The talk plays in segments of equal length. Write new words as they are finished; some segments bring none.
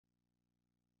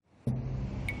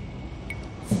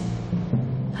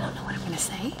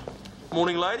say.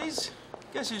 Morning, ladies.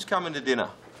 Guess who's coming to dinner?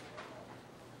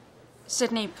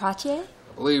 Sydney Poitier?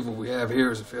 I believe what we have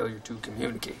here is a failure to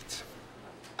communicate.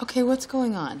 Okay, what's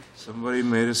going on? Somebody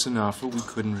made us an offer we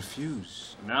couldn't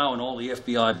refuse. Now, in all the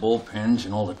F.B.I. bullpens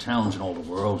in all the towns in all the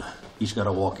world, he's got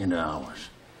to walk into ours.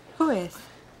 Who is?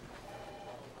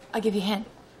 I'll give you a hint.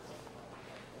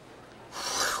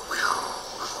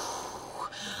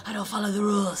 I don't follow the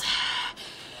rules.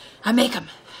 I make them.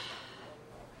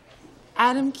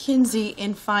 Adam Kinsey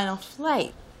in Final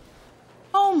Flight.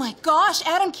 Oh my gosh,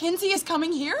 Adam Kinsey is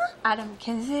coming here? Adam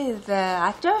Kinsey, the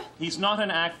actor? He's not an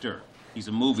actor. He's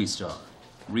a movie star.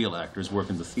 Real actors work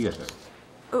in the theater.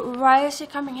 Why is he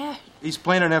coming here? He's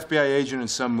playing an FBI agent in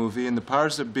some movie, and the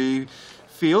powers that be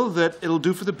feel that it'll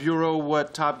do for the Bureau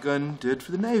what Top Gun did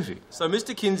for the Navy. So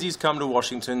Mr. Kinsey's come to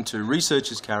Washington to research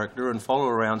his character and follow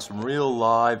around some real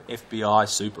live FBI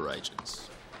super agents.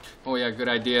 Oh yeah, good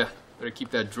idea. Better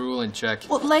keep that drool in check.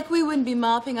 Well, like we wouldn't be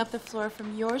mopping up the floor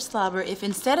from your slobber if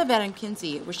instead of Adam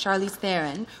Kinsey it was Charlize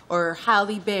Theron or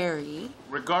Halle Berry.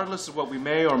 Regardless of what we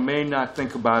may or may not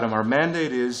think about him, our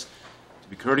mandate is to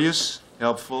be courteous,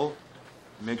 helpful,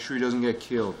 and make sure he doesn't get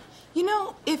killed. You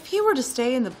know, if he were to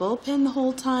stay in the bullpen the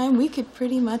whole time, we could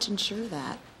pretty much ensure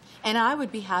that. And I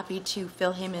would be happy to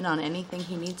fill him in on anything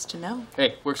he needs to know.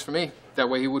 Hey, works for me. That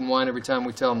way he wouldn't whine every time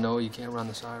we tell him, no, you can't run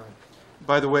the siren.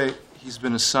 By the way, he's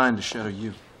been assigned to shadow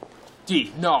you.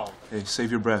 D, no. Hey,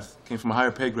 save your breath. Came from a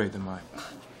higher pay grade than mine.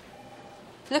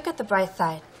 Look at the bright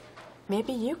side.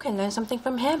 Maybe you can learn something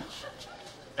from him.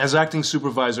 As acting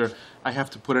supervisor, I have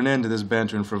to put an end to this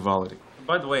banter and frivolity.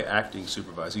 By the way, acting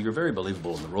supervisor, you're very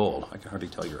believable in the role. I can hardly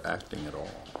tell you're acting at all.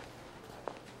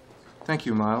 Thank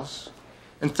you, Myles.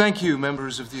 And thank you,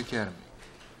 members of the Academy.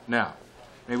 Now,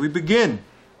 may we begin?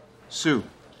 Sue,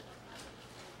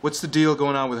 what's the deal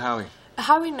going on with Howie?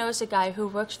 Howie knows a guy who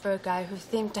works for a guy who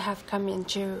seemed to have come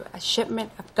into a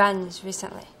shipment of guns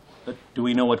recently. But do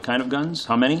we know what kind of guns?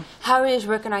 How many? Howie is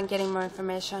working on getting more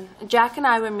information. Jack and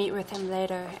I will meet with him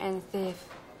later and see if...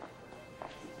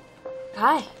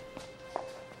 Hi.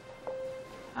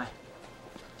 Hi.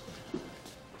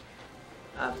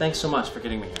 Thanks so much for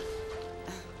getting me here.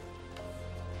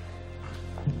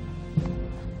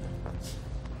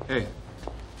 Hey,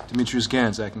 Demetrius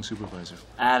Gans, acting supervisor.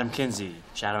 Adam Kinsey,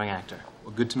 shadowing actor.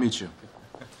 Well, good to meet you.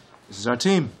 This is our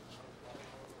team.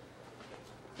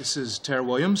 This is Tara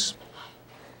Williams.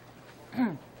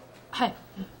 Hi.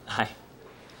 Hi.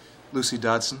 Lucy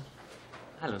Dodson.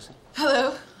 Hi, Lucy.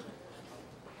 Hello.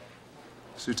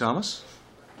 Sue Thomas.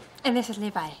 And this is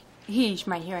Levi. He's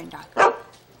my hearing dog. Put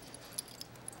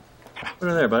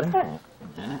her there, buddy.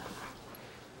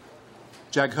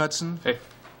 Jack Hudson. Hey.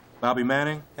 Bobby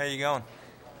Manning. How you going?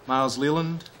 Miles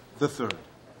Leland III.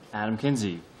 Adam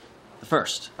Kinsey, the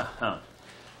first.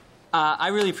 I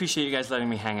really appreciate you guys letting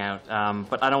me hang out,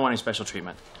 but I don't want any special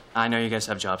treatment. I know you guys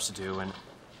have jobs to do, and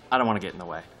I don't want to get in the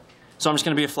way. So I'm just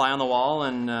going to be a fly on the wall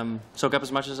and soak up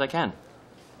as much as I can.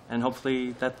 And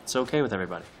hopefully that's okay with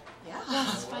everybody. Yeah,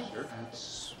 that's fine.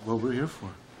 That's what we're here for.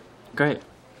 Great.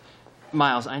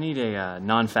 Miles, I need a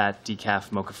non-fat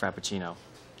decaf mocha frappuccino.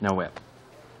 No whip.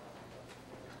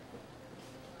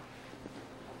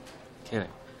 Kidding.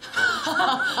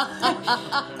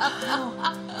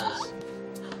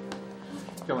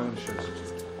 Come on, sure.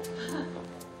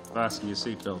 Fasten your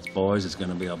seatbelts, boys. It's going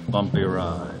to be a bumpy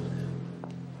ride.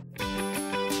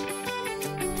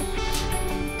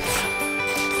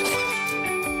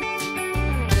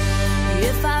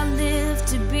 If I live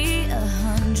to be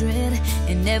 100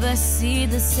 and never see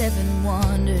the 7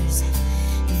 wonders,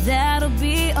 that'll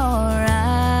be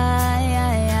alright.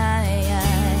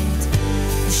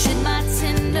 Should my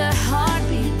tender heart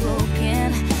be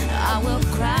broken, I will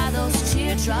cry those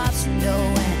teardrops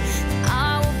knowing that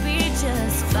I will be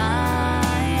just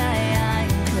fine.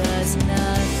 'Cause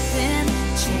nothing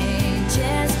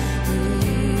changes who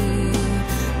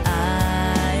I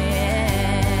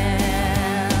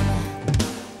am.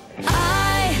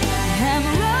 I am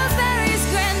Rosemary's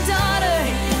granddaughter,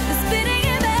 the spitting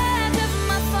image of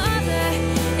my father.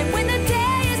 And when the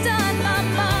day is done, my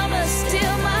mom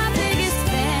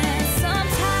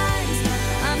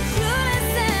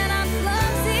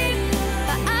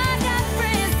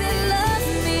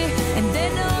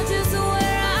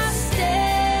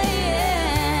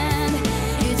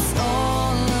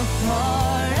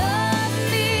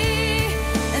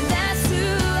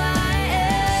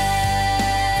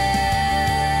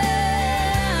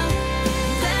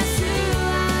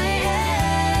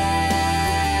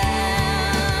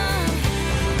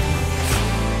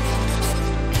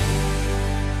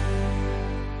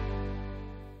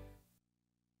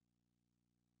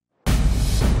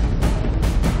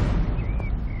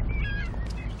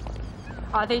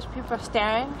All these people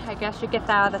staring, I guess you get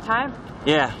that all the time.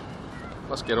 Yeah,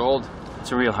 Must get old.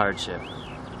 it's a real hardship.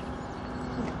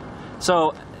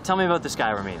 So, tell me about this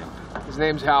guy we're meeting. His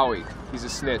name's Howie. He's a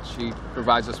snitch. He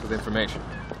provides us with information.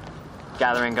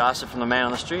 Gathering gossip from the man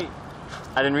on the street.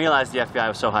 I didn't realize the FBI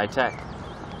was so high-tech.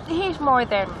 He's more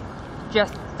than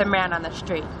just the man on the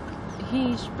street.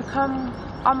 He's become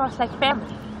almost like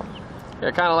family.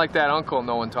 Yeah, kind of like that uncle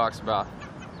no one talks about.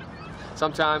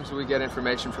 Sometimes we get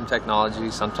information from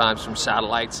technology, sometimes from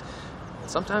satellites,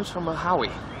 sometimes from a Howie.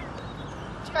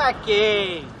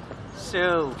 Jackie!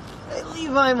 Sue! Hey,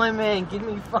 Levi, my man, give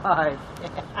me 5.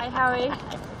 Hi, Howie.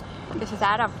 This is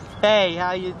Adam. Hey,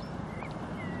 how you...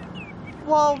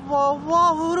 Whoa, whoa,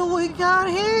 whoa, who do we got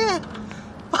here?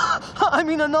 I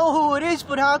mean, I know who it is,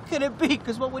 but how can it be?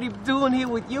 Because what would he be doing here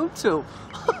with you two?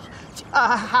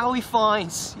 Howie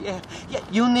finds. Yeah,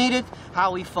 you need it,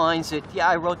 Howie finds it. Yeah,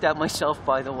 I wrote that myself,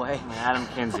 by the way. Adam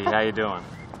Kinsey, how you doing?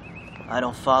 I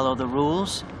don't follow the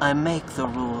rules, I make the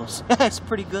rules. It's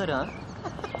pretty good, huh?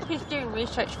 He's doing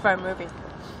research for a movie.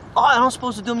 Oh, I don't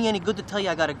suppose to do me any good to tell you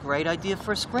I got a great idea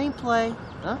for a screenplay,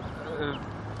 huh?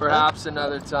 Perhaps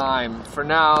another time. For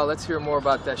now, let's hear more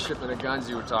about that shipment of guns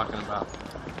you were talking about.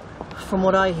 From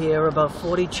what I hear, about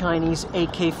 40 Chinese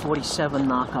AK-47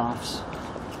 knockoffs.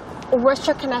 What's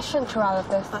your connection to all of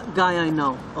this? A guy I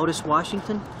know, Otis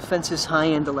Washington, fences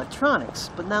high-end electronics,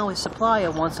 but now his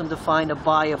supplier wants him to find a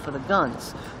buyer for the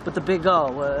guns. But the big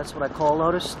O, that's what I call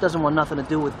Otis, doesn't want nothing to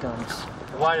do with guns.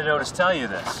 Why did Otis tell you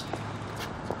this?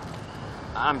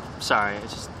 I'm sorry, I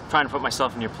was just trying to put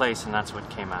myself in your place, and that's what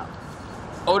came out.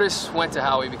 Otis went to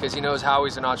Howie because he knows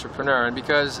Howie's an entrepreneur, and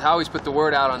because Howie's put the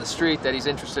word out on the street that he's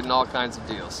interested in all kinds of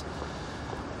deals.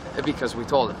 And because we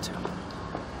told him to.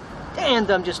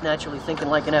 And I'm just naturally thinking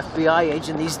like an FBI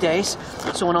agent these days.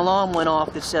 So an alarm went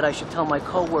off that said I should tell my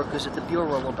co-workers at the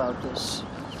Bureau about this.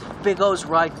 Big O's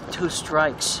riding 2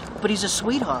 strikes, but he's a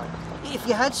sweetheart. If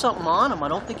you had something on him, I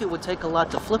don't think it would take a lot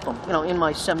to flip him, you know, in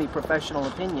my semi-professional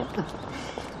opinion.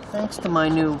 Thanks to my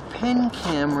new pen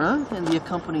camera and the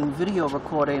accompanying video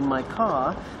recorder in my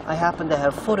car, I happen to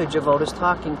have footage of Otis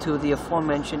talking to the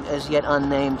aforementioned as yet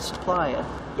unnamed supplier.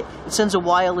 It sends a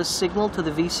wireless signal to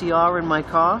the VCR in my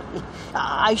car.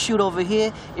 I shoot over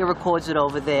here, it records it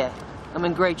over there. I'm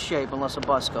in great shape unless a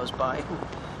bus goes by.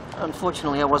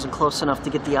 Unfortunately, I wasn't close enough to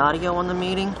get the audio on the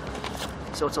meeting,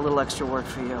 so it's a little extra work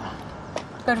for you.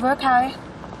 Good work, Howie.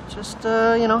 Just,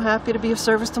 you know, happy to be of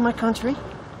service to my country.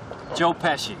 Joe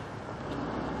Pesci.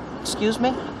 Excuse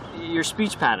me? Your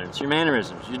speech patterns, your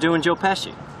mannerisms. You're doing Joe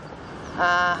Pesci.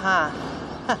 Uh-huh.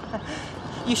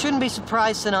 You shouldn't be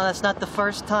surprised to know that's not the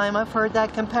first time I've heard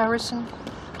that comparison.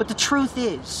 But the truth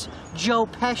is, Joe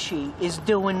Pesci is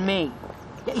doing me.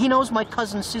 He knows my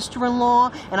cousin's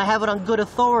sister-in-law, and I have it on good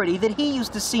authority that he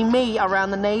used to see me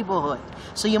around the neighborhood.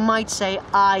 So you might say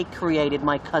I created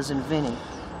my cousin Vinny.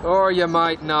 Or you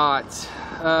might not.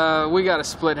 We gotta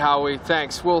split, Howie.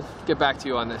 Thanks. We'll get back to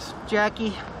you on this.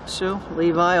 Jackie, Sue,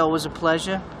 Levi, always a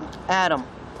pleasure. Adam,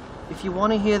 if you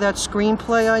want to hear that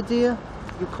screenplay idea,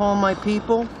 you call my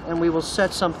people, and we will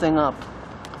set something up.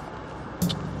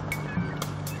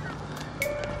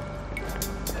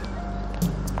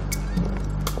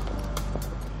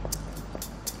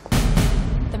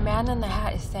 The man in the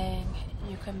hat is saying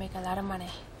you can make a lot of money.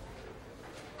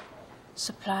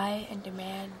 Supply and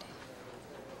demand.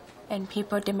 And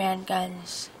people demand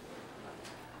guns.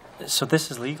 So this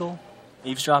is legal?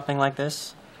 Eavesdropping like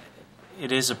this?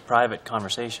 It is a private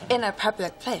conversation. In a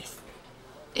public place.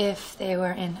 If they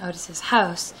were in Otis's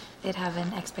house, they'd have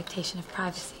an expectation of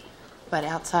privacy. But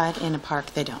outside in a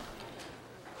park, they don't.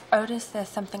 Otis says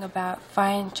something about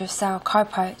find to sell car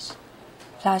parts,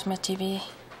 plasma TV.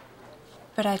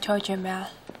 But I told you, Mel,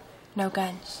 no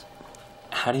guns.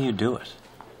 How do you do it?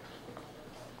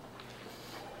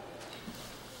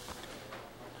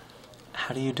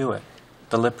 How do you do it?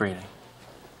 The lip reading.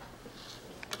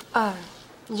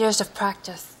 Years of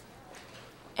practice.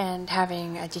 And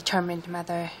having a determined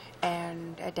mother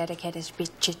and a dedicated speech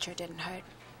teacher didn't hurt.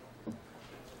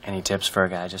 Any tips for a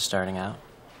guy just starting out?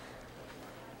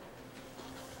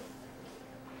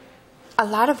 A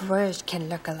lot of words can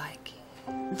look alike.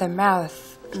 The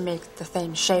mouth makes the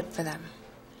same shape for them.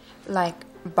 Like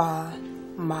ba,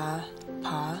 ma,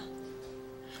 pa.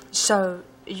 So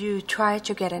you try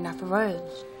to get enough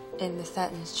words in the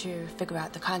sentence to figure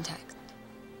out the context.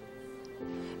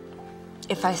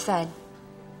 If I said,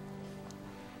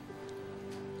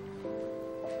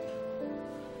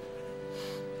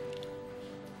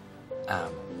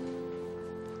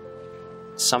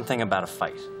 something about a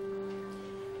fight.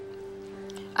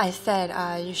 I said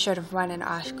you should have won an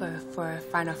Oscar for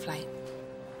Final Flight.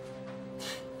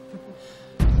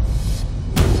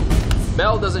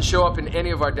 Mel doesn't show up in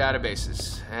any of our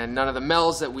databases, and none of the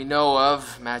Mels that we know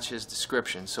of match his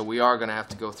description, so we are going to have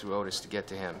to go through Otis to get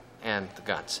to him and the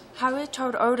guns. Howie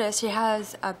told Otis he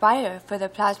has a buyer for the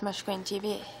plasma screen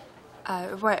TV.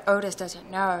 What Otis doesn't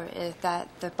know is that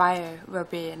the buyer will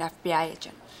be an FBI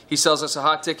agent. He sells us a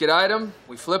hot ticket item,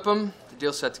 we flip him, the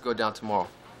deal's set to go down tomorrow.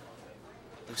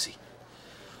 Lucy.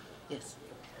 Yes.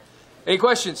 Any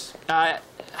questions? How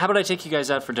about I take you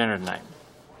guys out for dinner tonight?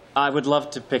 I would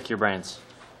love to pick your brains.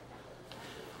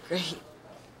 Great.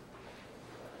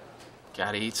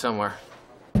 Gotta eat somewhere.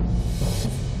 Do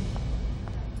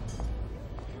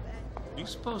you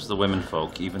suppose the women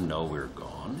folk even know we're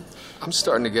gone? I'm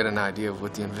starting to get an idea of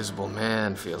what the Invisible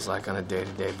Man feels like on a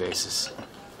day-to-day basis.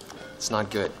 It's not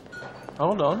good.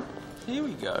 Hold on. Here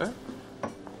we go.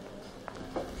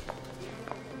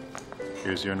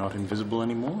 Here's you're not invisible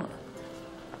anymore.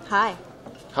 Hi.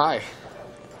 Hi.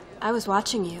 I was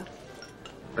watching you.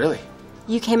 Really?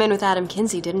 You came in with Adam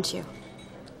Kinsey, didn't you?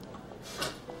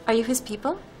 Are you his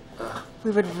people?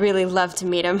 We would really love to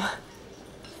meet him.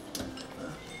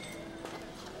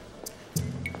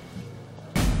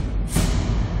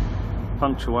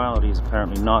 Punctuality is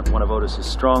apparently not one of Otis's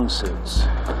strong suits.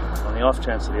 On the off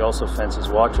chance that he also fences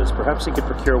watches, perhaps he could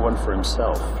procure one for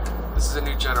himself. This is a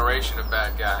new generation of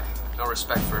bad guy. No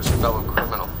respect for his fellow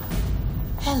criminal.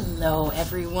 Hello,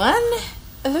 everyone.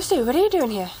 Lucy, what are you doing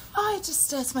here? Oh,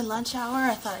 it's my lunch hour.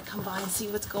 I thought I'd come by and see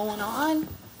what's going on.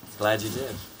 Glad you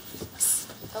did.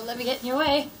 Don't let me get in your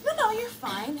way. No, you're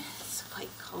fine. It's quite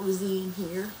cozy in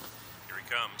here. Here he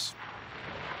comes.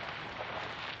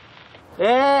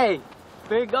 Hey,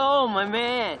 Big O, my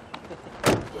man.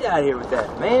 Get out of here with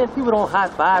that, man. People don't high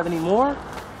five anymore.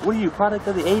 What are you, product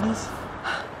of the 80s?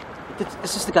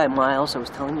 Is this the guy Myles I was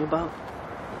telling you about?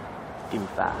 Give me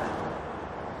 5.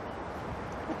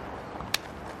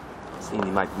 Seemed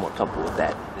he might be more comfortable with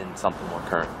that than something more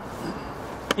current.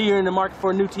 You're in the market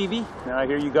for a new TV? Now I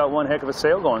hear you got one heck of a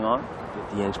sale going on.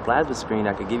 50-inch plasma screen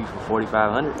I could give you for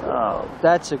 $4,500. Oh,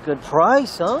 that's a good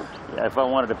price, huh? Yeah, if I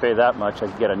wanted to pay that much, I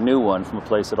could get a new one from a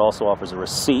place that also offers a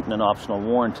receipt and an optional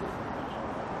warranty.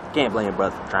 Can't blame your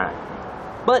brother for trying.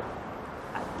 But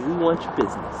I do want your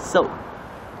business, so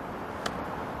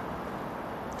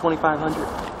 $2,500.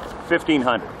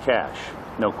 $1,500 cash,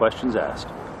 no questions asked.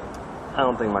 I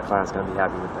don't think my client's gonna be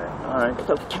happy with that. All right.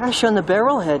 So cash on the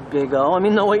barrelhead, Big O. I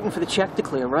mean, no waiting for the check to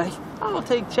clear, right? I don't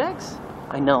take checks.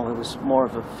 I know, it was more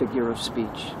of a figure of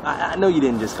speech. I know you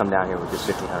didn't just come down here with just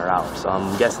 $1,500, so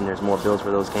I'm guessing there's more bills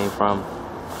where those came from.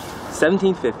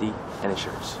 $1,750 and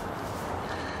insurance.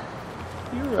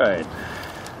 You're right.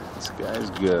 This guy's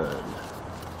good.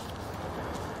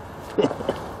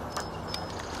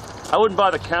 I wouldn't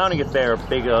bother counting it there,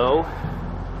 Big O.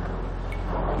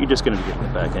 You're just gonna be getting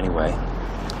it back anyway.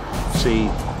 See,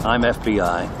 I'm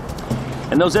F.B.I.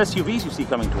 And those SUVs you see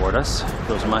coming toward us,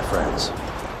 those are my friends.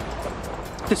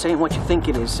 This ain't what you think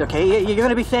it is, okay? You're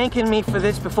gonna be thanking me for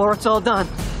this before it's all done.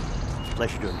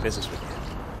 Pleasure doing business with you.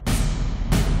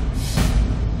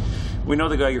 We know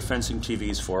the guy you're fencing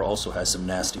TVs for also has some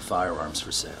nasty firearms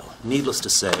for sale. Needless to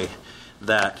say,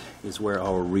 that is where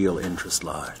our real interest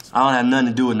lies. I don't have nothing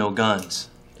to do with no guns.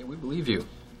 Hey, we believe you.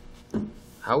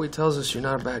 Howie tells us you're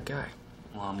not a bad guy.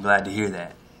 Well, I'm glad to hear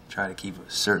that. Try to keep a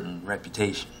certain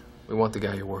reputation. We want the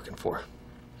guy you're working for.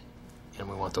 And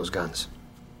we want those guns.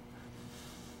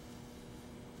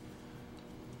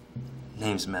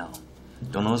 Name's Mel.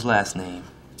 Don't know his last name.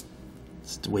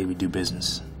 It's the way we do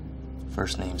business.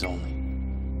 First names only.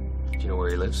 Do you know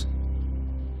where he lives?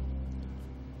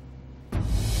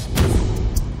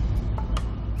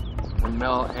 When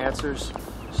Mel answers,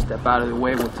 step out of the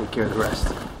way, we'll take care of the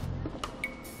rest.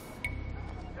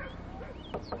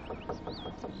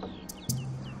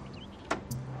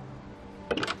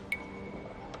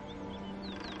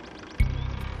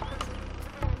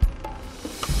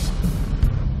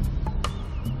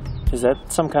 Is that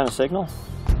some kind of signal?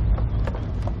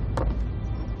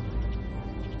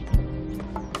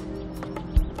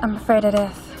 I'm afraid it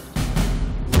is.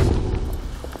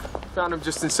 Found him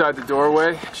just inside the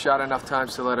doorway. Shot enough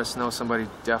times to let us know somebody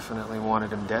definitely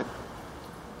wanted him dead.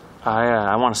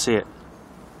 I want to see it.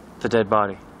 The dead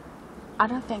body. I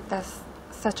don't think that's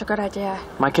such a good idea.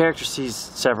 My character sees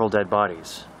several dead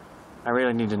bodies. I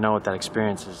really need to know what that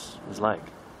experience is like.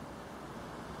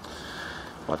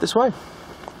 What, this way?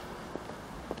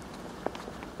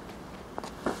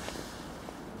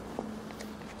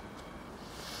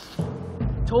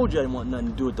 Told you I didn't want nothing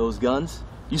to do with those guns.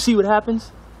 You see what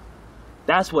happens?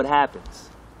 That's what happens.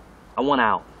 I want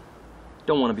out.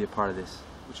 Don't want to be a part of this.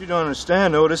 What you don't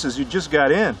understand, Otis, is you just got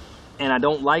in. And I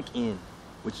don't like in,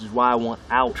 which is why I want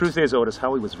out. Truth is, Otis,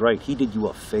 Howie was right. He did you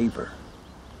a favor.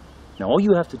 Now, all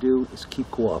you have to do is keep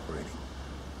cooperating,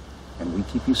 and we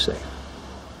keep you safe.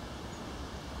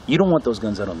 You don't want those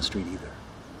guns out on the street either.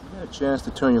 You got a chance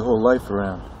to turn your whole life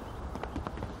around.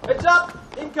 Heads up!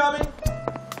 Incoming!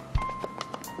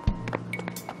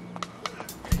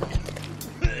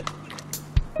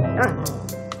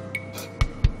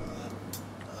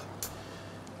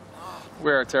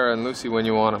 Where are Tara and Lucy when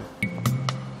you want them?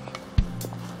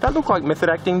 That look like method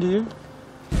acting to you?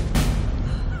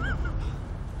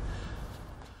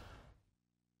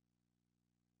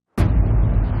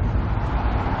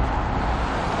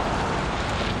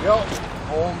 Yo,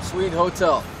 home sweet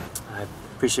hotel. I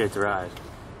appreciate the ride.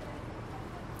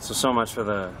 So much for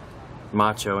the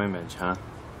macho image, huh?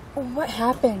 What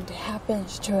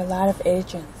happens to a lot of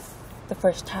agents the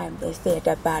first time they see a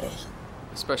dead body.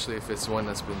 Especially if it's one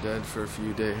that's been dead for a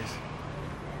few days.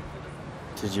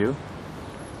 Did you?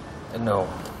 No.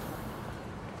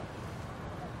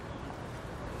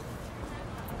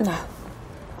 No.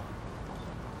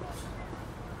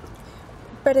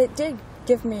 But it did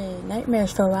give me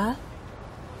nightmares for a while.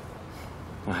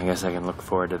 Well, I guess I can look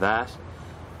forward to that.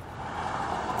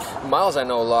 Myles, I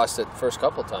know, lost it first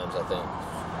couple times, I think.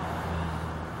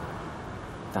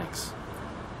 Thanks.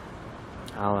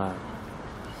 I'll,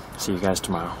 see you guys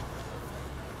tomorrow.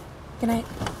 Good night.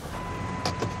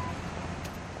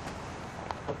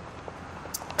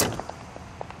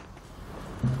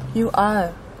 You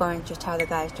are going to tell the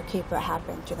guys to keep what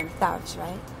happened to themselves,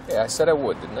 right? Yeah, I said I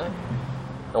would, didn't I?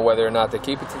 And whether or not they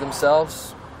keep it to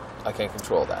themselves, I can't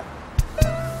control that.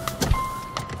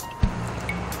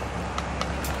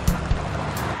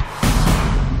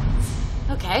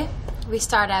 Okay, we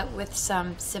start out with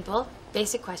some simple,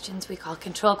 basic questions we call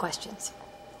control questions.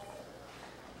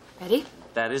 Ready?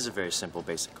 That is a very simple,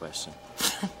 basic question.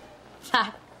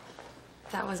 That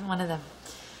wasn't one of them.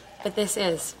 But this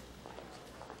is.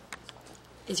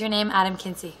 Is your name Adam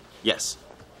Kinsey? Yes.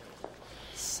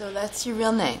 So that's your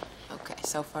real name. Okay,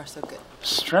 so far so good.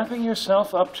 Strapping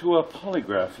yourself up to a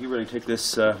polygraph. You really take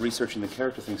this researching the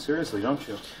character thing seriously, don't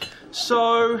you?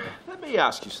 So, let me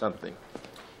ask you something.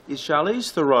 Is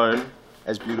Charlize Theron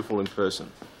as beautiful in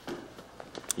person?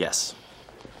 Yes.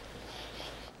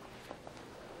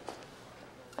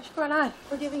 What's going on?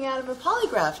 We're giving Adam a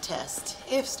polygraph test.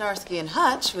 If Starsky and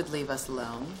Hutch would leave us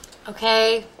alone.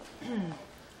 Okay.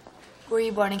 Were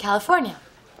you born in California?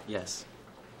 Yes.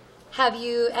 Have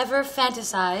you ever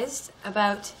fantasized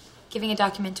about giving a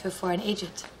document to a foreign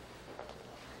agent?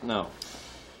 No.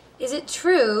 Is it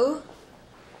true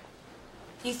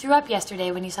you threw up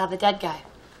yesterday when you saw the dead guy?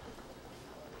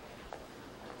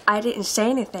 I didn't say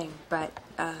anything, but,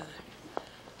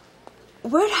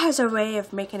 word has a way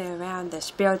of making it around this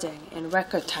building in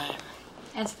record time.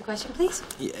 Answer the question, please.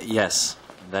 Yes.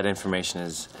 That information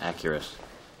is accurate.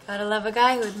 Gotta love a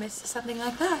guy who admits to something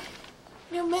like that.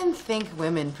 You know, men think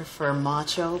women prefer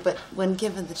macho, but when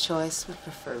given the choice, we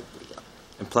prefer real.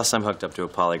 And plus, I'm hooked up to a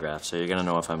polygraph, so you're gonna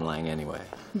know if I'm lying anyway.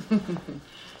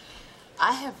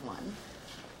 I have one.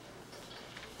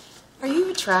 Are you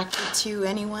attracted to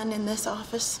anyone in this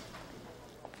office?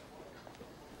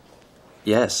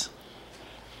 Yes.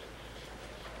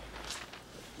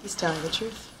 He's telling the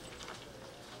truth.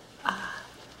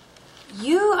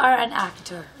 You are an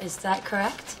actor, is that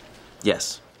correct?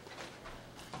 Yes.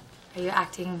 Are you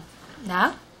acting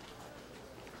now?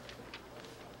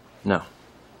 No.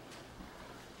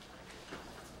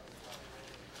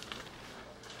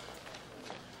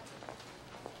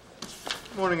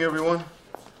 Morning, everyone.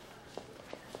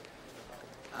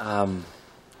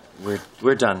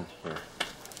 We're done here.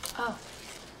 Oh.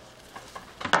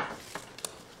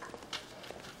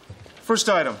 First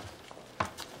item.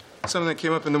 Something that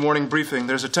came up in the morning briefing.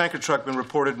 There's a tanker truck been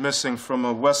reported missing from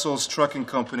a Wessel's trucking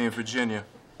company in Virginia.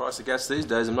 Price of gas these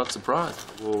days, I'm not surprised.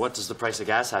 Well, what does the price of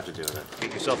gas have to do with it?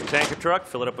 Get yourself a tanker truck,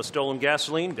 fill it up with stolen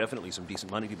gasoline. Definitely some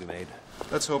decent money to be made.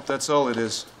 Let's hope that's all it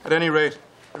is. At any rate,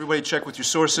 everybody check with your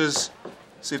sources,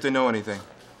 see if they know anything.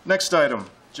 Next item.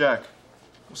 Jack,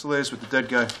 what's the latest with the dead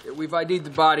guy? We've ID'd the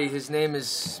body. His name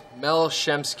is Mel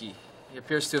Shemsky. He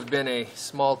appears to have been a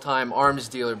small-time arms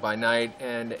dealer by night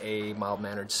and a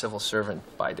mild-mannered civil servant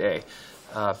by day.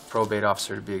 Probate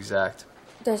officer, to be exact.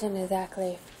 Doesn't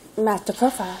exactly match the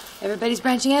profile. Everybody's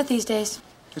branching out these days.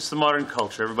 It's the modern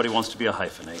culture. Everybody wants to be a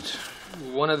hyphenate.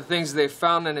 One of the things they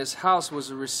found in his house was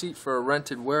a receipt for a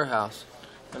rented warehouse.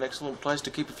 An excellent place to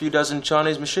keep a few dozen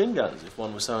Chinese machine guns, if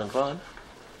one was so inclined.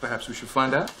 Perhaps we should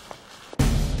find out.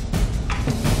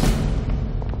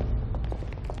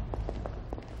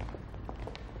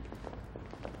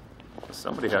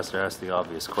 Somebody has to ask the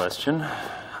obvious question.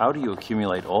 How do you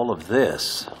accumulate all of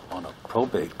this on a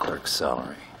probate clerk's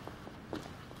salary?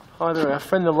 Either our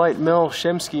friend the late Mel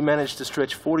Shemsky managed to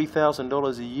stretch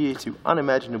 $40,000 a year to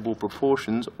unimaginable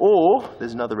proportions, or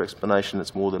there's another explanation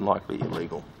that's more than likely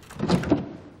illegal.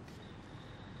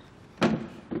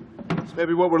 This may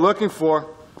be what we're looking for.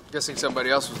 Guessing somebody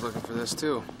else was looking for this,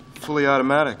 too. Fully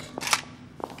automatic,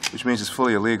 which means it's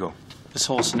fully illegal. This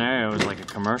whole scenario is like a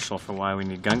commercial for why we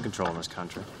need gun control in this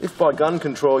country. If by gun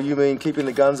control you mean keeping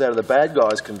the guns out of the bad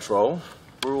guys' control,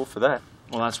 we're all for that.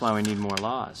 Well, that's why we need more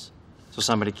laws. So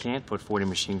somebody can't put 40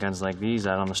 machine guns like these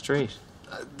out on the street.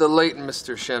 The late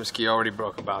Mr. Shemsky already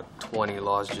broke about 20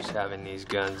 laws just having these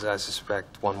guns. I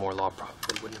suspect one more law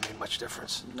probably wouldn't have made much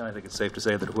difference. No, I think it's safe to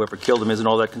say that whoever killed him isn't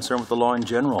all that concerned with the law in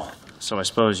general. So I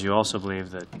suppose you also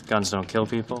believe that guns don't kill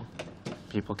people?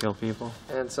 People kill people?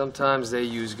 And sometimes they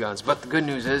use guns. But the good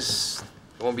news is,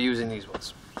 they won't be using these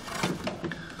ones.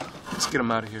 Let's get him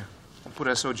out of here. I'll put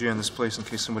SOG in this place in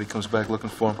case somebody comes back looking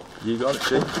for him. You got it,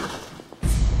 Chief.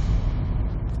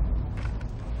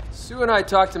 Sue and I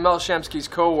talked to Mel Shemsky's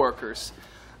co-workers.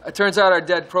 It turns out our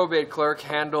dead probate clerk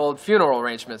handled funeral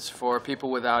arrangements for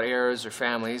people without heirs or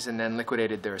families and then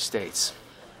liquidated their estates.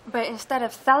 But instead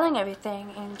of selling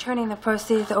everything and turning the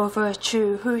proceeds over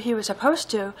to who he was supposed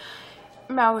to,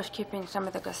 Mel was keeping some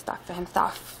of the good stuff for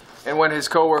himself. And when his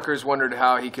co-workers wondered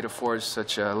how he could afford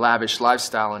such a lavish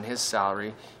lifestyle on his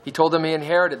salary, he told them he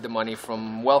inherited the money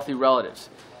from wealthy relatives.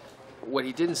 What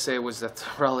he didn't say was that the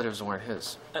relatives weren't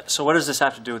his. So what does this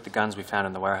have to do with the guns we found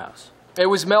in the warehouse? It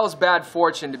was Mel's bad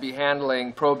fortune to be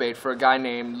handling probate for a guy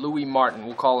named Louis Martin.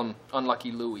 We'll call him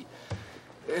Unlucky Louis.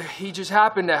 He just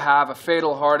happened to have a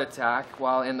fatal heart attack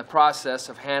while in the process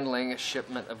of handling a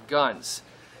shipment of guns.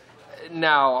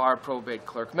 Now, our probate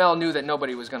clerk, Mel, knew that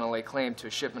nobody was going to lay claim to a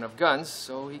shipment of guns,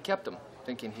 so he kept them,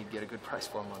 thinking he'd get a good price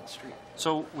for them on the street.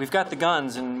 So we've got the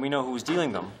guns and we know who was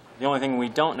dealing them. The only thing we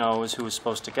don't know is who was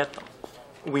supposed to get them.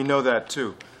 We know that,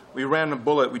 too. We ran a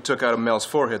bullet we took out of Mel's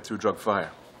forehead through drug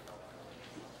fire.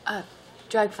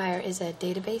 Drug fire is a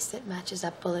database that matches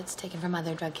up bullets taken from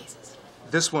other drug cases.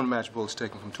 This one matched bullets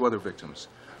taken from 2 other victims,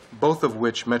 both of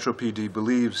which Metro PD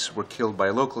believes were killed by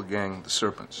a local gang, the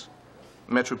Serpents.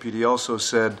 Metro PD also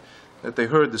said that they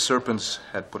heard the Serpents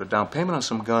had put a down payment on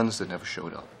some guns that never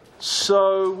showed up.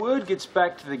 So word gets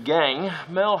back to the gang,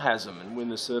 Mel has them, and when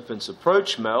the Serpents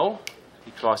approach Mel,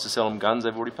 he tries to sell them guns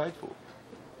they've already paid for.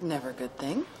 Never a good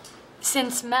thing.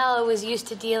 Since Mel was used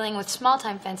to dealing with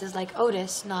small-time fences like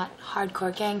Otis, not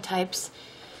hardcore gang types,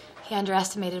 he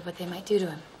underestimated what they might do to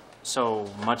him. So,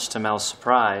 much to Mel's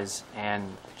surprise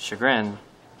and chagrin,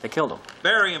 they killed him.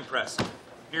 Very impressive.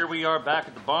 Here we are back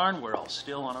at the barn. We're all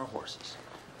still on our horses.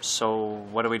 So,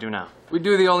 what do we do now? We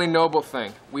do the only noble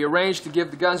thing. We arrange to give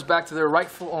the guns back to their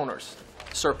rightful owners,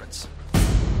 the Serpents.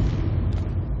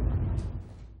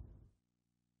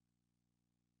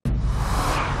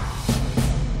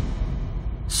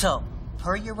 So,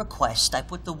 per your request, I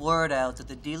put the word out that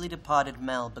the dearly departed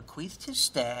Mel bequeathed his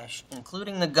stash,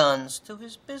 including the guns, to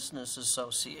his business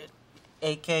associate,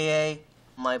 a.k.a.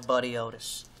 my buddy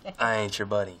Otis. I ain't your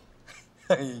buddy.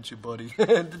 I ain't your buddy.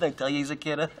 Didn't I tell you he's a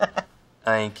kidder?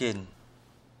 I ain't kidding.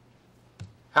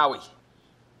 Howie,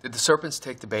 did the Serpents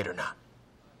take the bait or not?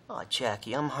 Oh,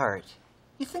 Jackie, I'm hurt.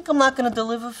 You think I'm not gonna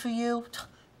deliver for you?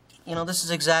 You know, this is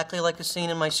exactly like a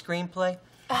scene in my screenplay.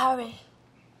 Howie.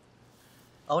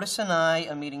 Otis and I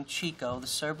are meeting Chico, the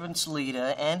Serpent's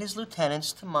leader, and his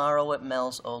lieutenants tomorrow at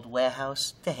Mel's old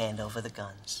warehouse to hand over the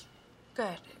guns.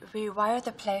 Good. We wired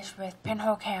the place with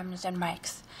pinhole cams and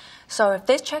mics. So if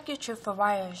they check you through for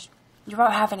wires, you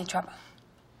won't have any trouble.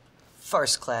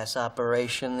 First-class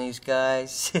operation, these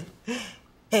guys.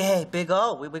 Hey, Big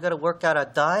O, we got to work out our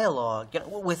dialogue, you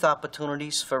know, with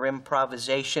opportunities for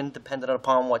improvisation dependent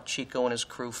upon what Chico and his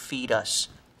crew feed us.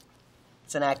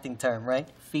 It's an acting term, right?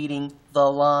 Feeding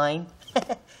the line.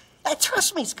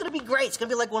 Trust me, it's going to be great. It's going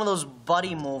to be like one of those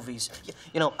buddy movies.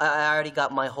 You know, I already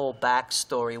got my whole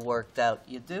backstory worked out.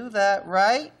 You do that,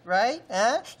 right? Right?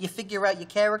 Huh? You figure out your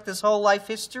character's whole life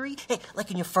history? Hey, like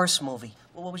in your first movie.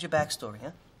 Well, what was your backstory,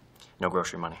 huh? No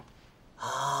grocery money.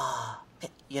 Ah,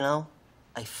 you know,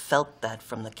 I felt that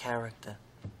from the character.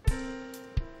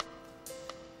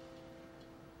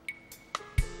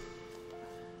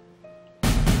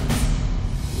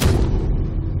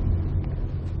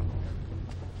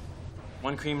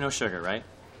 One cream, no sugar, right?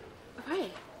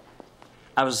 Right.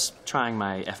 I was trying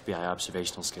my F.B.I.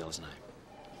 observational skills and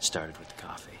I started with the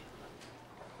coffee.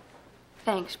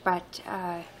 Thanks, but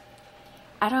I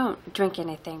don't drink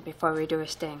anything before we do a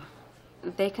sting.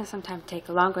 They can sometimes take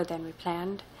longer than we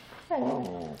planned.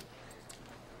 Oh.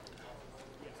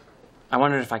 I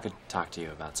wondered if I could talk to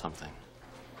you about something.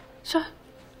 Sure.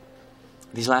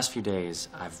 These last few days,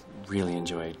 I've really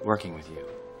enjoyed working with you.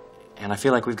 And I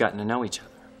feel like we've gotten to know each other.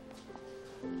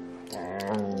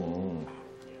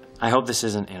 I hope this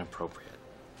isn't inappropriate,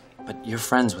 but you're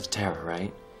friends with Tara,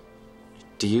 right?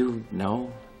 Do you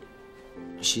know?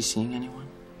 Is she seeing anyone?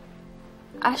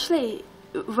 Actually,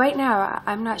 right now,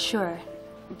 I'm not sure.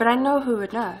 But I know who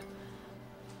would know.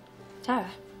 Tara.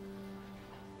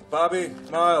 Bobby,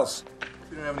 Myles,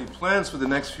 we don't have any plans for the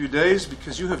next few days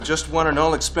because you have just won an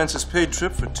all-expenses-paid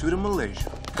trip for 2 to Malaysia.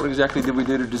 What exactly did we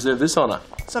do to deserve this honor?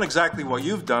 It's not exactly what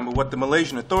you've done, but what the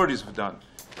Malaysian authorities have done.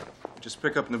 Just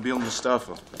pick up Nabil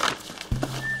Mustafa.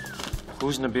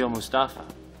 Who's Nabil Mustafa?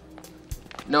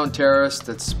 Known terrorist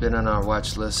that's been on our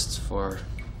watch list for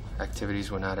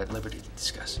activities we're not at liberty to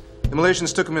discuss. The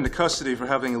Malaysians took him into custody for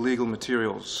having illegal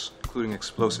materials, including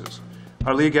explosives.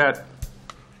 Our legal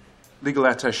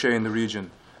attaché in the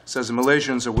region says the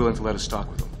Malaysians are willing to let us talk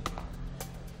with him.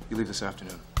 You leave this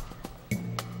afternoon.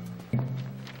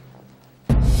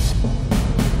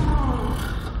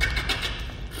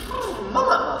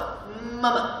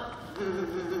 Mama,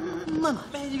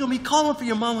 man, you're gonna be calling for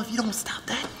your mama if you don't stop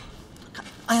that.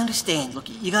 I understand. Look,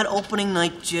 you got opening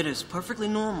night jitters. Perfectly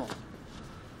normal.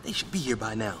 They should be here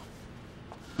by now.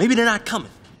 Maybe they're not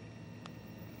coming.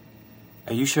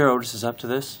 Are you sure Otis is up to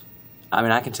this? I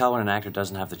mean, I can tell when an actor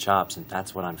doesn't have the chops, and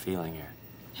that's what I'm feeling here.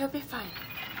 He'll be fine.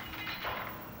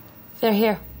 They're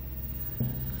here.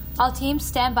 All teams,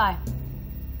 stand by.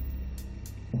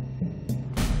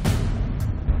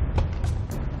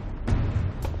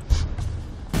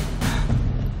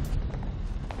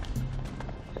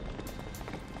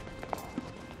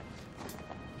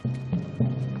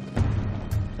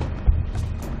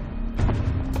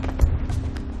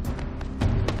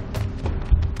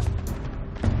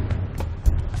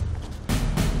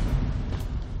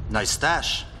 Nice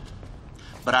stash.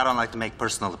 But I don't like to make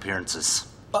personal appearances.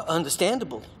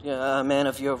 Understandable. Yeah, a man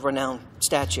of your renowned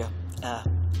stature.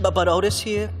 But Otis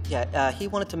here, he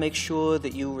wanted to make sure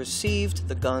that you received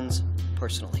the guns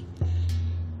personally.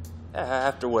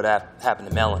 After what happened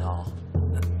to Mel and all.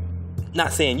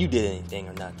 Not saying you did anything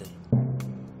or nothing.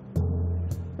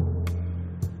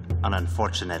 An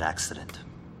unfortunate accident.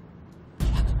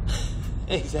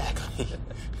 Exactly.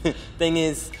 Thing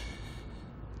is,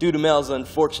 due to Mel's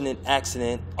unfortunate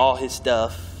accident, all this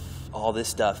stuff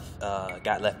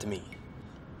got left to me,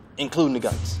 including the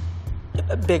guns.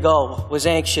 Big O was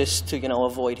anxious to,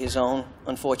 avoid his own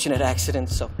unfortunate accident,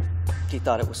 so he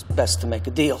thought it was best to make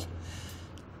a deal.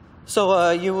 So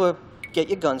you get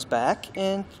your guns back,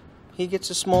 and he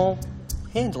gets a small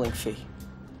handling fee.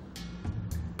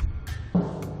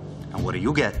 And what do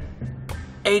you get?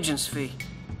 Agent's fee.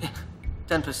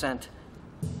 10%.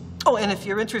 Oh, and if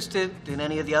you're interested in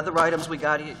any of the other items we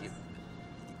got here...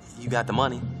 You got the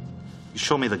money. You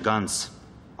show me the guns.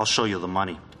 I'll show you the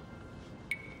money.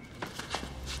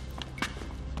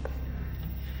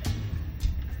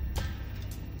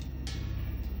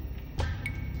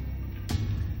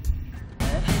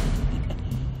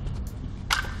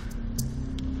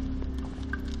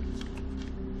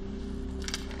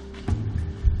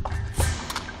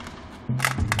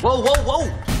 Whoa, whoa, whoa!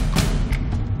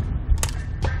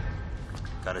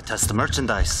 Gotta test the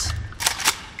merchandise.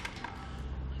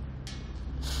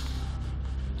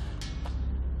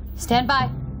 Stand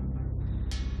by.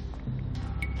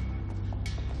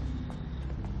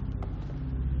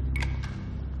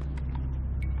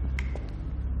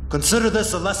 Consider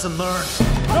this a lesson learned.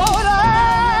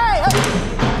 FBI!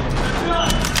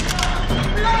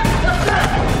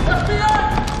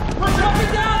 Put your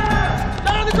weapons down!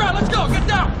 Down on the ground, let's go, get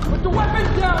down! Put the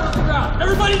weapons down on the ground!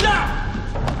 Everybody down!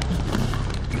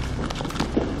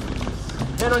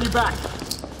 Hand on your back.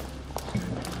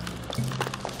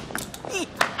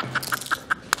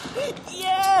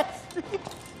 Yes!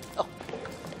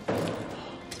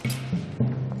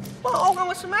 Oh,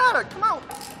 what's the matter? Come on.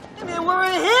 I mean, we're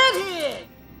ahead here.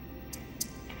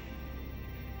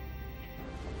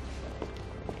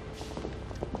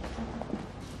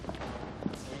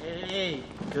 Hey,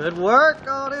 good work,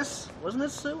 Otis. Wasn't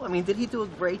it, Sue? I mean, did he do a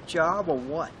great job or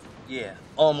what? Yeah,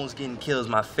 almost getting killed is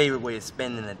my favorite way of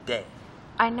spending a day.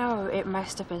 I know it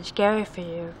must have been scary for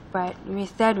you, but we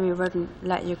said we wouldn't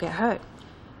let you get hurt.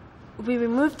 We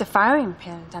removed the firing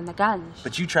pins and the guns.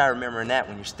 But you try remembering that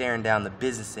when you're staring down the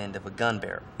business end of a gun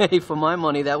barrel. Hey, for my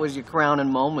money, that was your crowning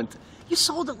moment. You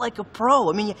sold it like a pro.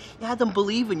 I mean, you had them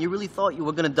believing you really thought you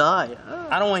were gonna die.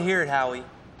 I don't want to hear it, Howie.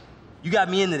 You got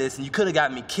me into this, and you could have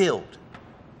got me killed.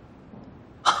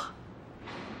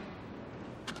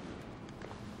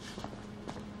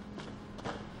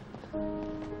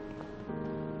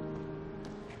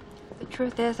 The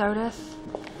truth is, Otis,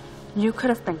 you could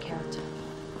have been killed.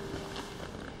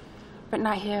 But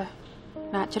not here.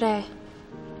 Not today.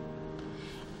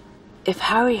 If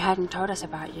Howie hadn't told us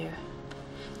about you,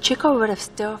 Chico would have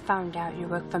still found out you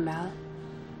worked for Mel,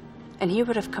 and he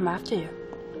would have come after you.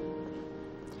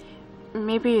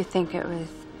 Maybe you think it was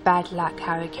bad luck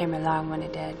Howie came along when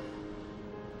it did.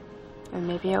 Or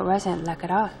maybe it wasn't luck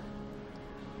at all.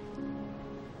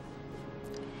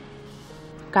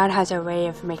 God has a way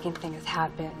of making things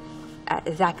happen at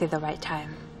exactly the right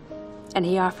time. And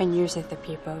he often uses the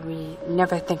people we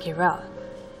never think he will.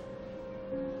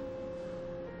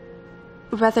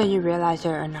 Whether you realize it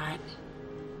or not,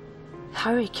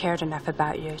 Howie cared enough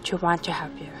about you to want to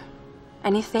help you.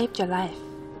 And he saved your life.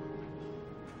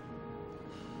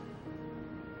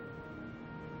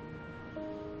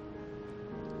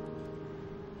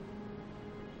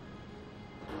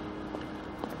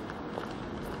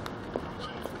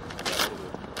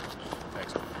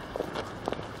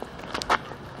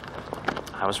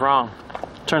 I was wrong.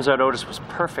 Turns out Otis was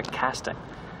perfect casting.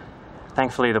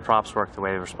 Thankfully, the props worked the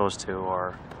way they were supposed to,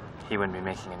 or he wouldn't be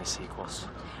making any sequels.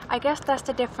 I guess that's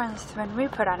the difference when we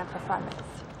put on a performance.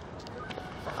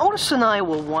 Otis and I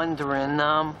were wondering,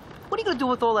 what are you gonna do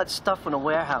with all that stuff in the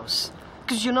warehouse?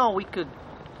 Because, you know, we could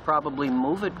probably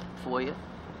move it for you.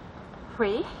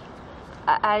 We?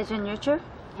 As in you two?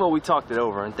 Well, we talked it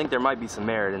over and think there might be some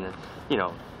merit in it, you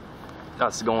know,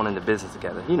 us going into business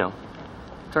together, you know.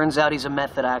 Turns out he's a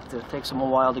method actor. Takes him a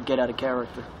while to get out of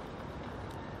character.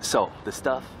 So, the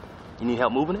stuff, you need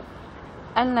help moving it?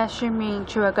 Unless you mean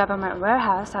to a government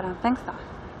warehouse, I don't think so.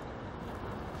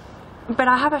 But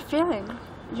I have a feeling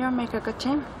you'll make a good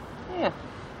team. Yeah.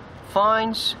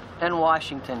 Fines and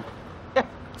Washington.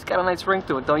 It's got a nice ring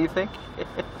to it, don't you think?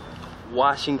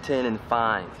 Washington and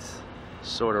fines.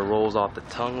 Sort of rolls off the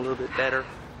tongue a little bit better.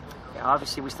 Yeah,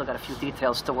 obviously we still got a few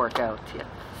details to work out. Yeah.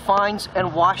 Fines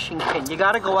and Washington. You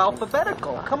gotta go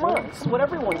alphabetical. Come on, this is what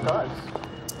everyone does.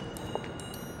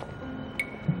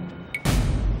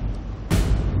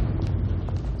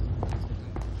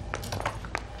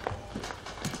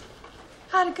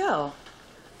 How'd it go?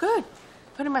 Good.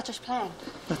 Pretty much as planned.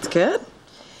 That's good.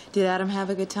 Did Adam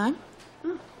have a good time?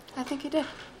 I think he did.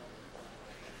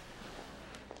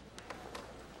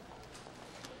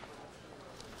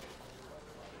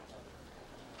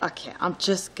 Okay, I'm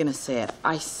just gonna say it.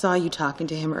 I saw you talking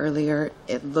to him earlier.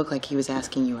 It looked like he was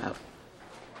asking you out.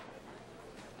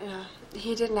 Yeah,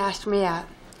 he didn't ask me out.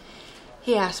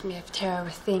 He asked me if Tara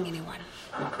was seeing anyone.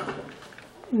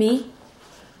 Me?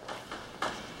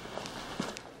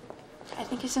 I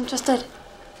think he's interested.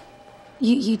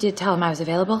 You did tell him I was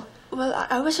available? Well,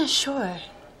 I wasn't sure.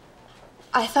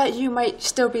 I thought you might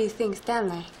still be seeing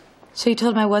Stanley. So you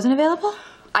told him I wasn't available?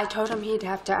 I told him he'd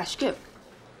have to ask you.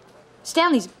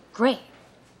 Stanley's great,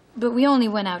 but we only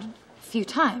went out a few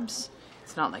times.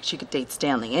 It's not like she could date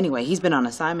Stanley anyway. He's been on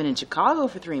assignment in Chicago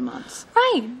for 3 months.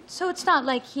 Right, so it's not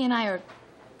like he and I are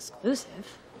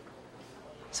exclusive.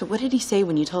 So what did he say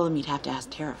when you told him you'd have to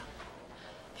ask Tara?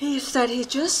 He said he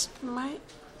just might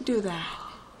do that.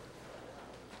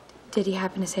 Did he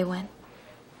happen to say when?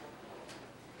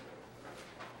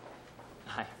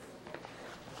 Hi.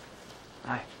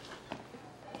 Hi.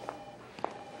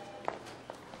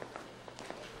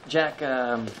 Jack,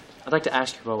 I'd like to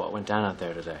ask you about what went down out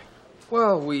there today.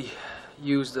 Well, we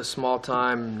used a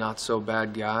small-time,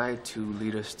 not-so-bad guy to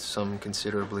lead us to some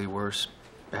considerably worse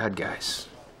bad guys.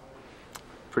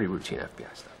 Pretty routine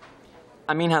FBI stuff.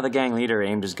 I mean how the gang leader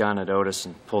aimed his gun at Otis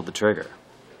and pulled the trigger.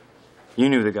 You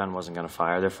knew the gun wasn't going to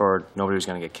fire, therefore nobody was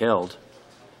going to get killed.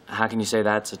 How can you say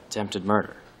that's attempted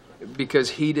murder? Because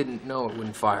he didn't know it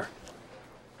wouldn't fire.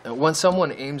 Now, when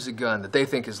someone aims a gun that they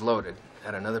think is loaded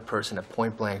at another person at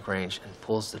point-blank range and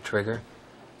pulls the trigger,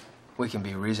 we can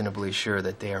be reasonably sure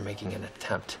that they are making an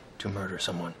attempt to murder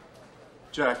someone.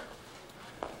 Jack,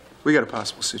 we got a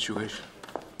possible situation.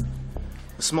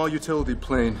 A small utility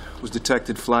plane was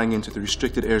detected flying into the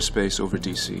restricted airspace over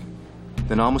D.C.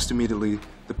 Then almost immediately,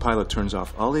 the pilot turns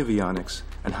off all avionics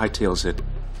and hightails it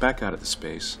back out of the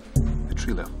space at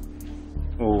tree level.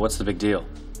 Well, what's the big deal?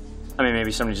 I mean,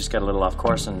 maybe somebody just got a little off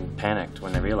course and panicked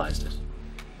when they realized it.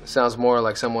 It sounds more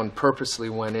like someone purposely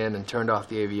went in and turned off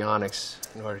the avionics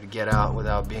in order to get out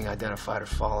without being identified or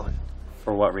followed.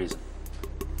 For what reason?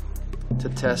 To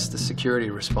test the security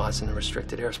response in the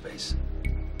restricted airspace.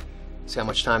 See how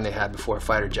much time they had before a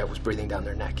fighter jet was breathing down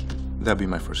their neck. That'd be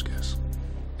my first guess.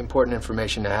 Important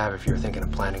information to have if you're thinking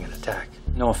of planning an attack.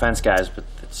 No offense, guys, but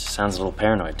it sounds a little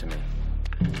paranoid to me.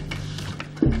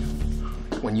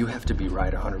 When you have to be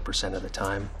right 100% of the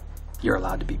time, you're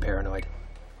allowed to be paranoid.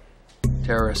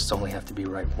 Terrorists only have to be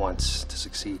right once to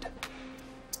succeed.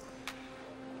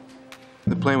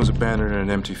 The plane was abandoned in an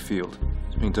empty field.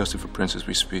 It's being dusted for prints as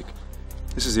we speak.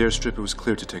 This is the airstrip it was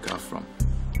cleared to take off from.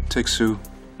 Take Sue,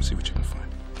 see what you can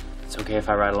find. It's okay if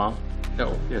I ride along?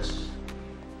 No. Yes.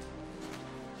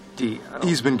 D, I don't...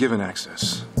 He's been given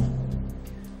access.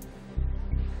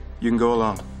 You can go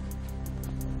along.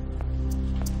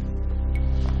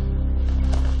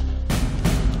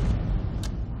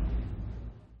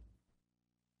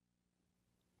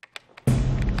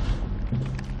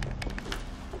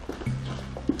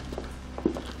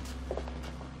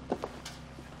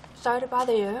 Sorry to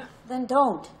bother you. Then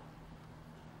don't.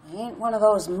 I ain't one of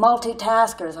those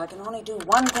multitaskers. I can only do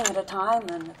one thing at a time,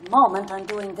 and at the moment I'm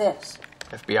doing this.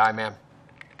 FBI, ma'am.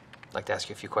 I'd like to ask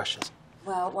you a few questions.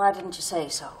 Well, why didn't you say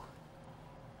so?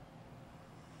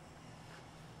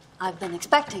 I've been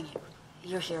expecting you.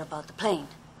 You're here about the plane.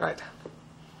 Right.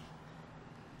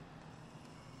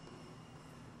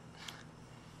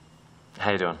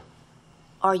 How you doing?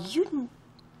 Are you...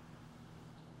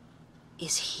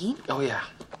 Is he? Oh, yeah.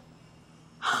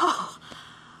 Oh.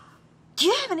 Do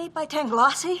you have an 8x10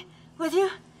 glossy with you?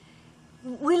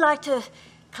 We like to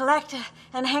collect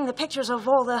and hang the pictures of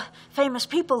all the famous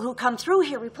people who come through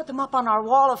here. We put them up on our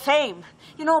wall of fame.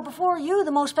 You know, before you,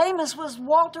 the most famous was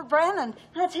Walter Brennan.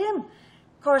 That's him.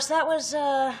 Of course, that was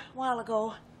a while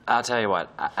ago. I'll tell you what,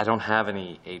 I don't have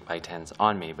any 8x10s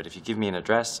on me, but if you give me an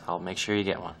address, I'll make sure you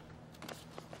get one.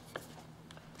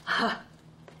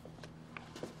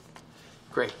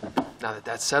 Great. Now that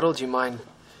that's settled, do you mind,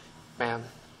 ma'am,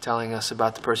 telling us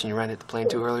about the person you rented the plane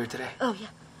to earlier today? Oh, yeah.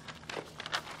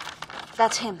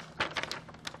 That's him.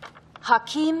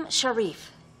 Hakeem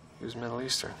Sharif. He was Middle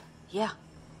Eastern. Yeah.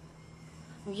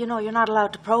 You know, you're not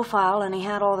allowed to profile, and he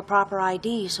had all the proper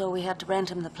ID, so we had to rent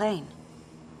him the plane.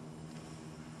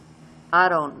 I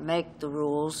don't make the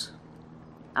rules.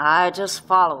 I just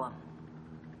follow them.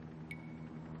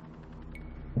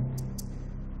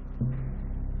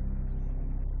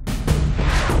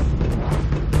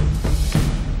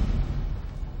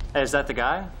 Hey, is that the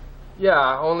guy?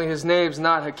 Yeah, only his name's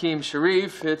not Hakeem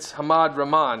Sharif. It's Hamad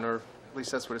Rahman, or at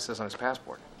least that's what it says on his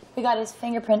passport. We got his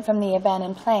fingerprint from the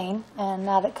abandoned plane, and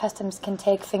now that Customs can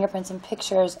take fingerprints and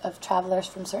pictures of travelers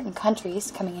from certain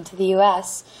countries coming into the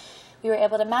U.S., we were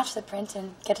able to match the print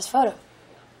and get his photo.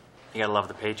 You gotta love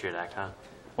the Patriot Act, huh?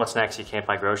 What's next? You can't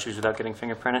buy groceries without getting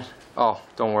fingerprinted? Oh,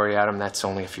 don't worry, Adam. That's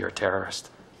only if you're a terrorist.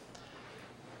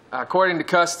 According to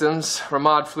Customs,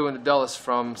 Ramad flew into Dulles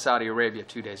from Saudi Arabia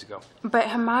 2 days ago. But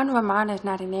Hamad Rahman is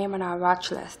not a name on our watch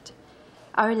list.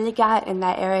 Our lead guy in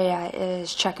that area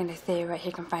is checking to see what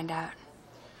he can find out.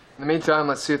 In the meantime,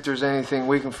 let's see if there's anything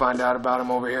we can find out about him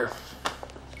over here.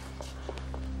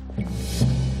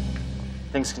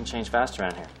 Things can change fast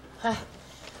around here.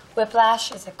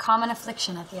 Whiplash is a common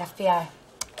affliction at the FBI.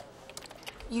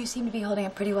 You seem to be holding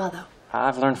it pretty well, though.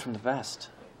 I've learned from the best.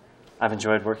 I've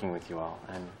enjoyed working with you all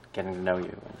and getting to know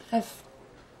you.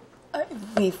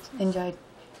 We've enjoyed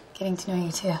getting to know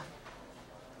you, too.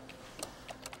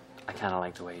 I kind of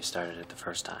like the way you started it the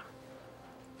first time.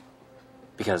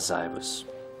 Because I was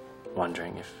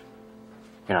wondering if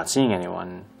you're not seeing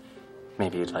anyone,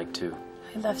 maybe you'd like to.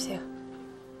 I'd love to.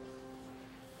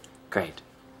 Great.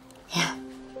 Yeah,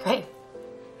 great.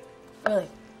 Really,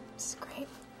 it's great.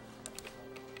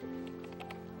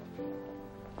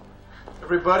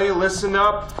 Everybody, listen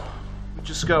up. We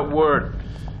just got word.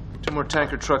 2 more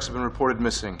tanker trucks have been reported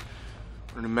missing.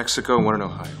 One in New Mexico and one in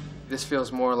Ohio. This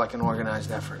feels more like an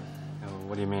organized effort.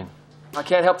 What do you mean? I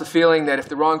can't help the feeling that if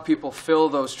the wrong people fill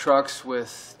those trucks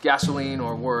with gasoline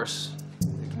or worse,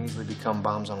 they can easily become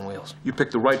bombs on wheels. You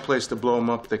picked the right place to blow them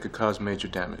up, they could cause major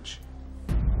damage.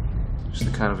 Just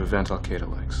the kind of event Al-Qaeda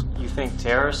likes. You think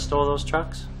terrorists stole those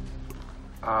trucks?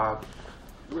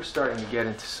 We're starting to get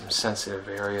into some sensitive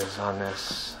areas on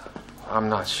this. I'm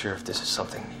not sure if this is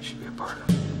something you should be a part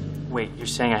of. Wait, you're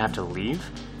saying I have to leave?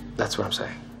 That's what I'm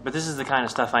saying. But this is the kind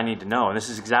of stuff I need to know, and this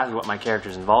is exactly what my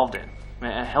character's involved in.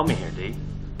 Help me here, D.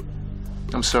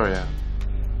 I'm sorry, Al.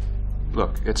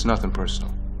 Look, it's nothing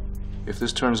personal. If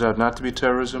this turns out not to be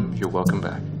terrorism, you're welcome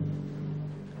back.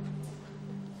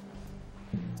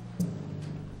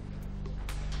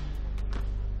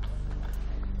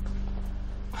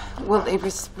 Well, it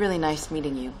was really nice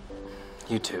meeting you.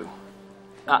 You too.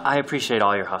 I appreciate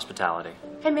all your hospitality.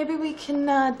 Hey, maybe we can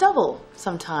double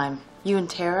sometime. You and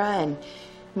Tara and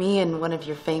me and one of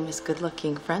your famous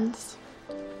good-looking friends.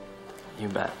 You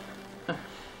bet.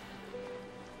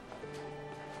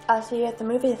 I'll see you at the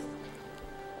movies.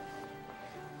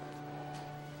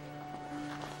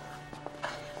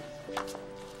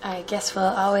 I guess we'll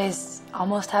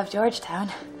almost have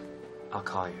Georgetown. I'll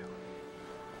call you.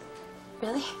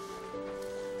 Really?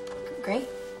 Great.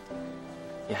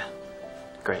 Yeah,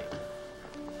 great.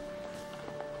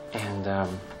 And,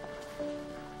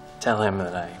 Tell him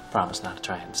that I promise not to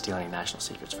try and steal any national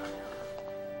secrets from you.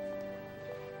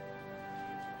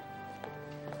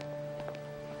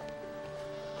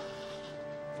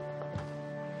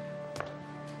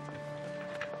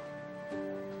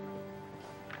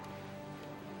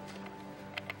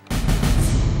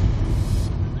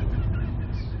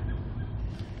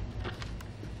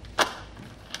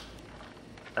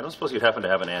 I don't suppose you'd happen to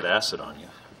have an antacid on you.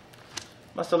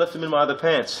 Must have left him in my other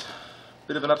pants.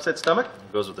 Bit of an upset stomach?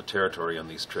 Goes with the territory on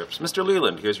these trips. Mr.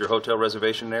 Leland, here's your hotel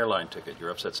reservation and airline ticket. Your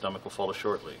upset stomach will follow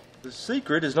shortly. The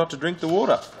secret is not to drink the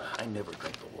water. I never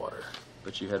drink the water.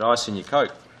 But you had ice in your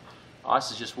Coke.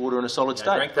 Ice is just water in a solid state.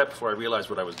 I drank that before I realized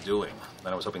what I was doing.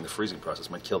 Then I was hoping the freezing process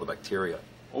might kill the bacteria.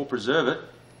 Or preserve it.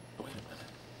 Wait a minute.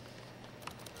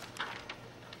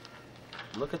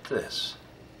 Look at this.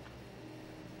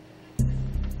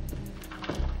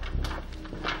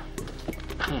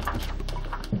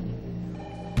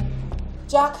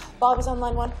 Jack, Bobby's on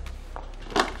line 1.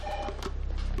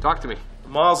 Talk to me.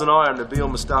 Myles and I are in Nabil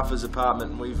Mustafa's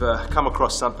apartment, and we've come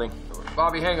across something.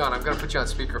 Bobby, hang on. I'm going to put you on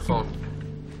speakerphone.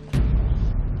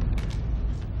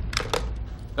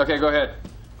 Okay, go ahead.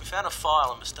 We found a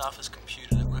file on Mustafa's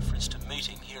computer that referenced a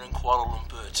meeting here in Kuala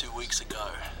Lumpur 2 weeks ago.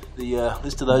 The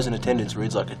list of those in attendance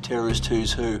reads like a terrorist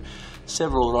who's who.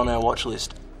 Several are on our watch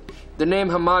list. The name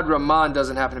Hamad Rahman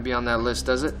doesn't happen to be on that list,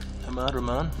 does it? Hamad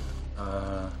Rahman?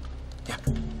 Yeah.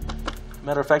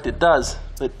 Matter of fact, it does,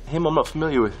 but him I'm not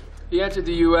familiar with. He entered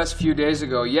the U.S. a few days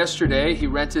ago. Yesterday, he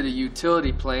rented a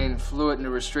utility plane, flew it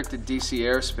into restricted D.C.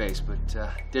 airspace, but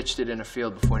ditched it in a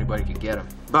field before anybody could get him.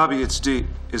 Bobby, it's D.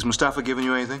 Is Mustafa giving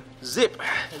you anything? Zip.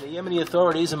 And the Yemeni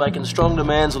authorities are making strong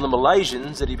demands on the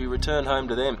Malaysians that he be returned home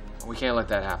to them. We can't let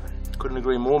that happen. Couldn't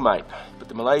agree more, mate. But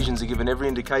the Malaysians are giving every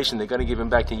indication they're going to give him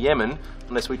back to Yemen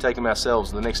unless we take him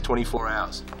ourselves in the next 24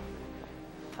 hours.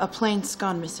 A plane's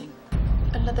gone missing.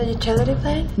 Another utility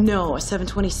plane? No, a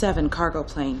 727 cargo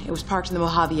plane. It was parked in the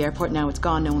Mojave airport. Now it's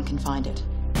gone. No one can find it.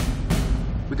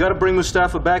 We gotta bring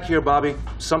Mustafa back here, Bobby.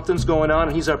 Something's going on,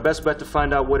 and he's our best bet to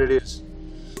find out what it is.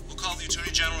 We'll call the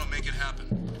Attorney General and make it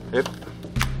happen. Yep.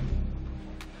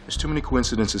 There's too many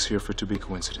coincidences here for it to be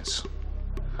coincidence.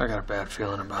 I got a bad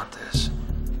feeling about this.